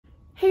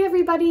Hey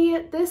everybody,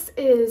 this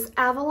is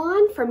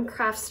Avalon from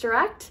Crafts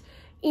Direct,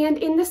 and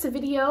in this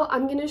video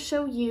I'm going to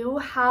show you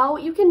how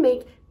you can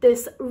make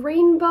this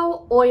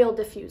rainbow oil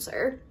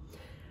diffuser.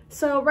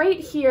 So right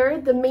here,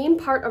 the main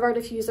part of our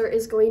diffuser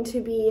is going to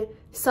be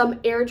some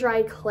air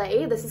dry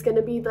clay. This is going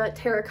to be the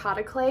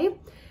terracotta clay,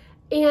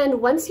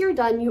 and once you're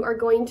done you are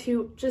going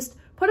to just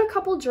put a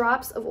couple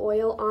drops of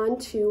oil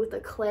onto the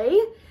clay,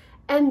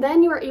 and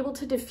then you are able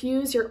to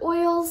diffuse your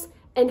oils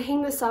and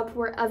hang this up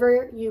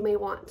wherever you may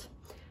want.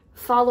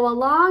 Follow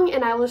along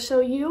and I will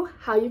show you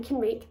how you can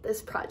make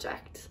this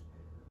project.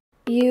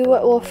 You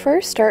will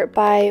first start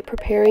by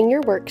preparing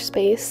your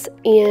workspace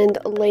and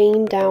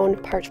laying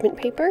down parchment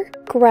paper.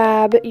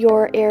 Grab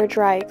your air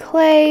dry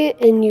clay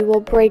and you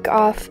will break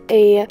off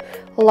a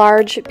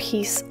large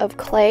piece of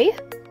clay.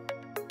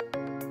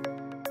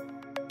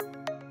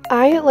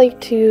 I like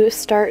to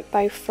start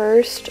by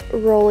first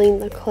rolling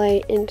the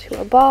clay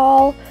into a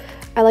ball.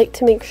 I like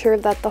to make sure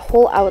that the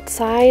whole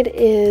outside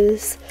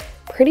is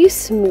pretty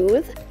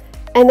smooth.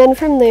 And then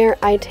from there,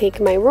 I take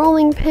my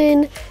rolling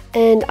pin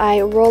and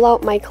I roll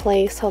out my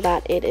clay so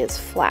that it is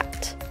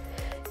flat.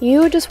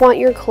 You just want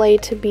your clay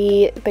to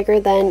be bigger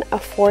than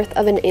 1/4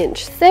 of an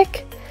inch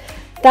thick.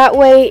 That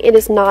way it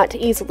is not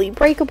easily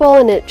breakable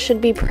and it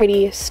should be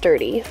pretty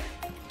sturdy.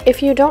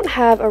 If you don't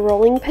have a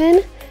rolling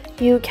pin,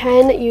 you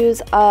can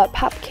use a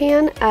pop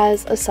can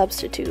as a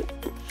substitute.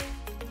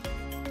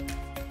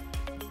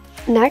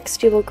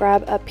 Next, you will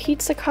grab a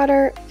pizza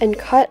cutter and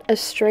cut a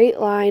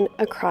straight line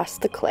across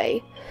the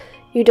clay.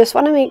 You just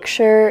want to make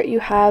sure you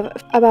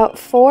have about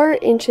 4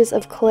 inches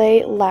of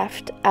clay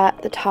left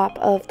at the top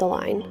of the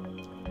line.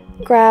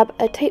 Grab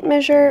a tape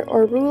measure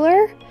or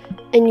ruler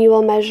and you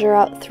will measure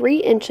out 3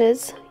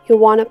 inches. You'll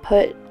want to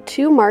put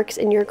 2 marks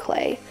in your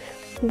clay,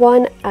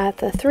 one at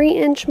the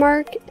 3-inch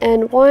mark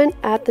and one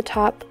at the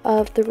top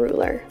of the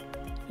ruler.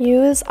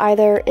 Use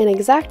either an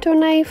X-Acto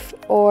knife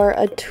or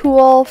a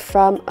tool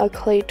from a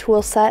clay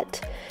tool set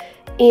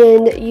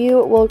and you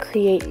will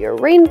create your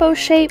rainbow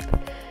shape.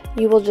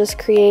 You will just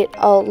create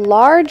a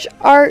large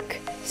arc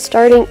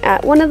starting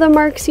at one of the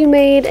marks you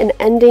made and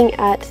ending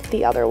at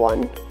the other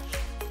one.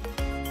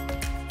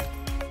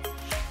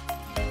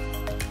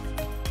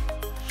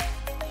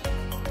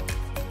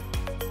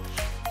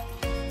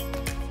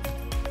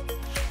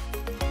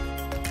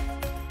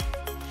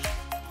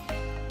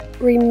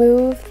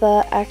 Remove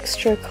the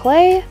extra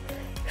clay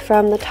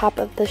from the top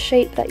of the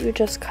shape that you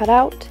just cut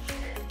out.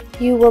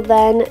 You will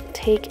then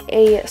take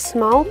a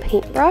small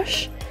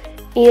paintbrush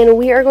and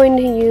we are going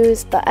to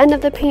use the end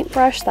of the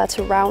paintbrush that's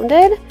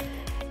rounded,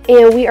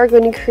 and we are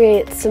going to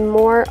create some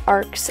more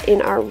arcs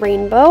in our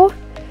rainbow.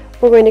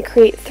 We're going to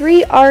create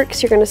 3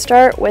 arcs. You're going to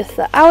start with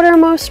the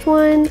outermost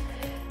one,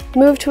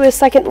 move to a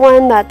second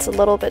one that's a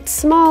little bit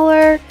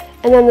smaller,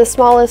 and then the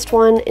smallest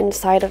one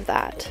inside of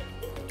that.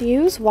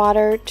 Use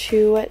water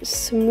to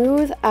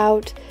smooth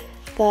out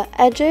the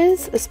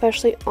edges,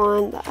 especially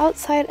on the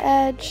outside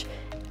edge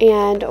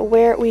and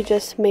where we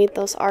just made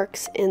those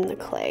arcs in the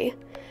clay.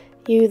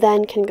 You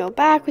then can go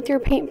back with your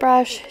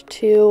paintbrush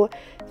to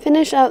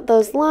finish out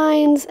those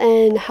lines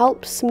and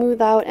help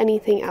smooth out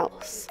anything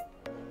else.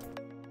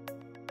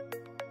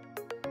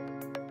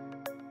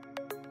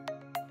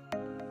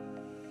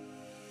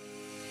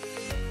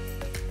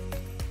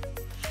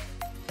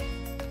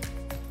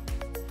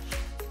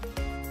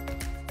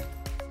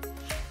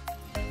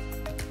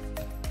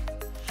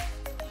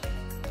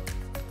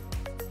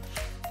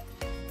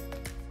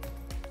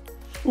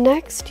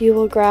 Next, you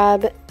will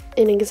grab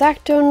an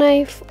X-Acto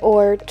knife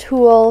or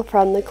tool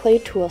from the clay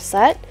tool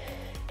set,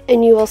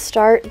 and you will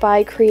start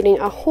by creating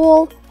a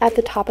hole at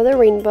the top of the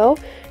rainbow.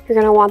 You're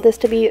going to want this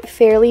to be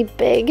fairly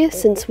big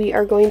since we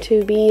are going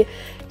to be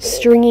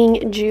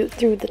stringing jute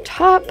through the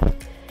top,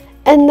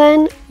 and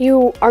then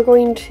you are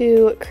going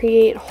to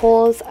create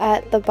holes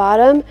at the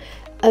bottom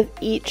of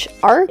each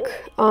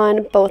arc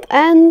on both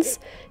ends.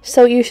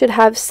 So you should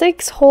have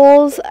 6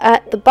 holes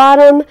at the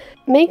bottom.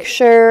 Make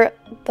sure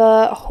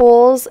the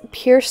holes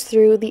pierce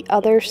through the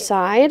other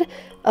side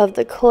of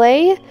the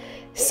clay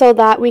so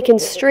that we can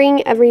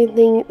string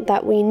everything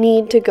that we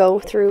need to go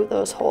through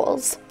those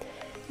holes.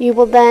 You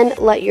will then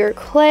let your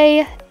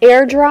clay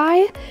air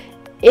dry.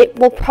 It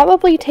will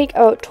probably take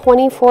about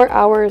 24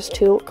 hours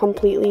to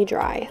completely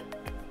dry.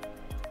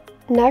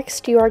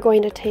 Next, you are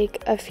going to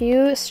take a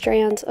few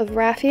strands of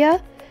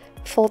raffia,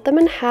 fold them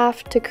in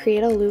half to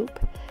create a loop,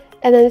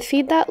 and then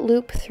feed that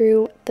loop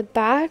through the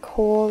back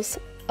holes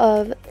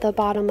of the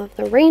bottom of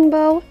the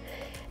rainbow.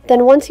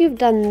 Then once you've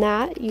done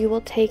that, you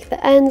will take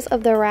the ends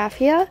of the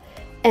raffia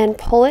and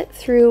pull it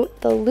through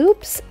the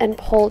loops and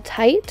pull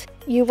tight.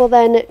 You will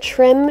then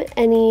trim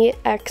any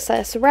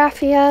excess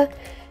raffia.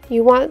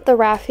 You want the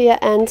raffia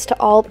ends to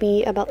all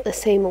be about the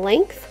same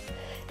length.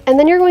 And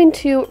then you're going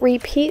to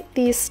repeat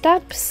these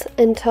steps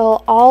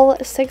until all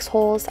 6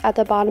 holes at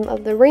the bottom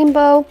of the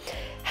rainbow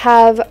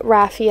have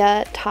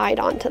raffia tied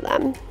onto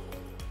them.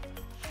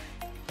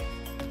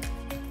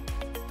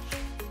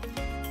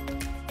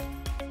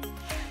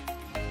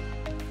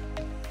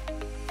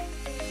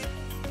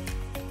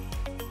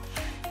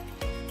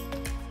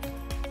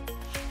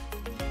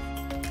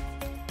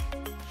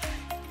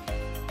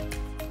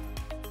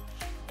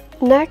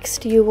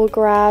 Next, you will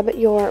grab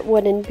your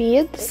wooden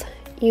beads.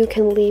 You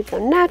can leave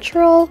them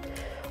natural,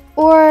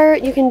 or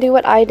you can do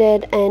what I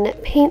did and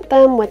paint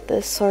them with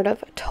this sort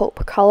of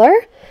taupe color.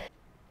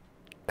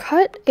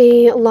 Cut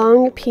a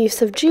long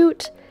piece of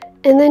jute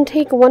and then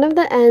take one of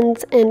the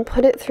ends and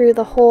put it through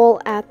the hole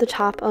at the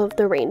top of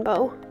the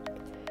rainbow.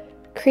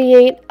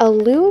 Create a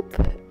loop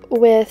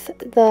with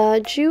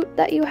the jute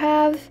that you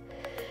have,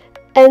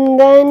 and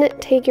then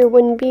take your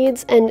wooden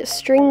beads and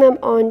string them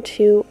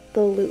onto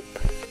the loop.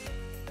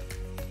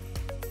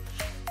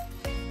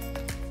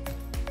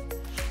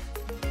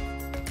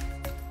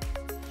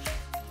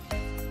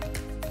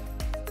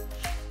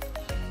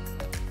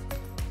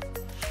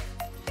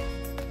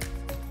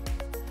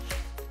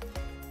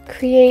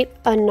 Create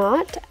a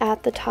knot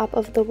at the top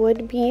of the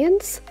wood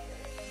beads.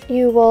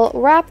 You will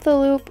wrap the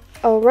loop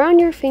around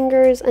your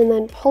fingers and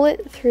then pull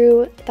it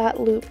through that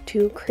loop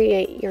to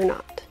create your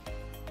knot.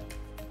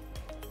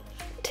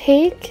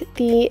 Take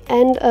the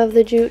end of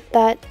the jute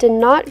that did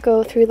not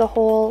go through the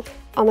hole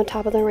on the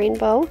top of the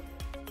rainbow,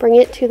 bring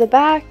it to the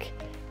back,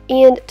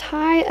 and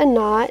tie a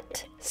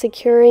knot,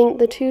 securing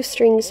the two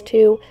strings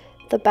to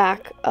the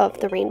back of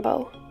the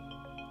rainbow.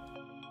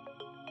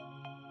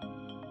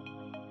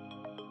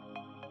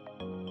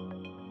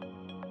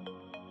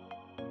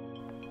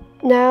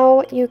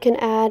 Now you can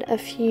add a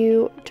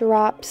few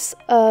drops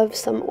of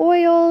some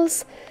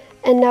oils,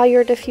 and now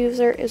your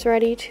diffuser is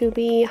ready to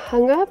be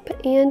hung up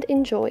and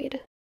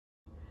enjoyed.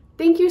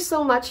 Thank you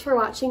so much for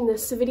watching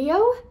this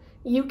video.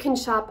 You can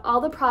shop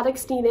all the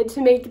products needed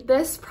to make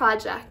this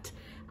project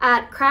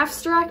at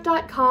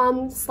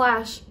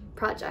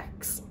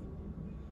craftsdirect.com/projects.